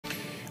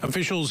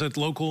Officials at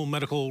local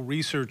medical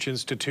research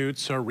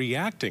institutes are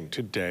reacting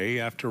today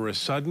after a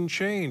sudden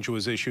change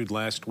was issued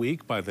last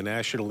week by the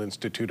National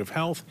Institute of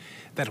Health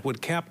that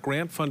would cap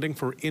grant funding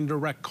for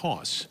indirect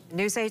costs.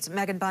 News 8's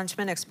Megan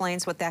Bunchman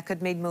explains what that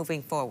could mean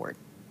moving forward.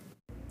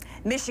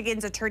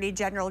 Michigan's Attorney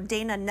General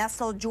Dana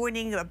Nessel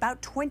joining about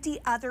 20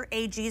 other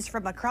AGs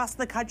from across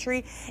the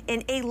country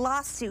in a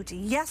lawsuit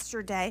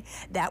yesterday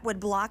that would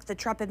block the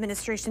Trump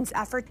administration's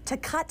effort to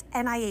cut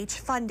NIH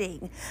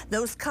funding.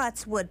 Those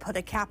cuts would put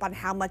a cap on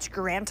how much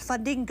grant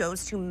funding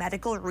goes to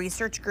medical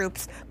research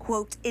groups'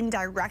 quote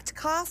indirect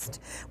cost,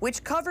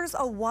 which covers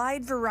a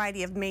wide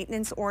variety of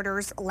maintenance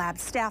orders, lab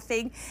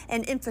staffing,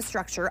 and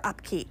infrastructure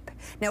upkeep.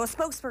 Now, a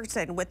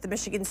spokesperson with the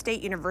Michigan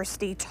State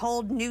University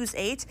told News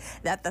 8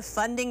 that the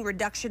funding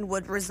reduction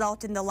would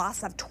result in the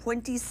loss of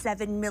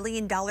 $27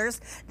 million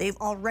they've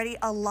already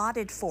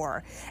allotted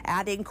for,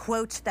 adding,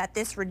 quote, that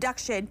this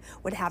reduction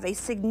would have a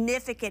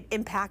significant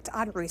impact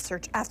on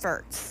research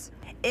efforts.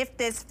 If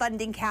this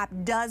funding cap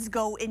does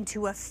go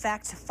into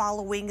effect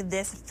following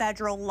this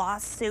federal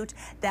lawsuit,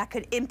 that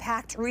could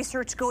impact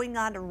research going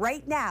on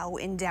right now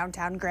in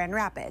downtown Grand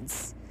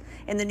Rapids.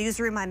 In the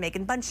newsroom, I'm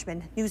Megan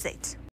Bunchman, News 8.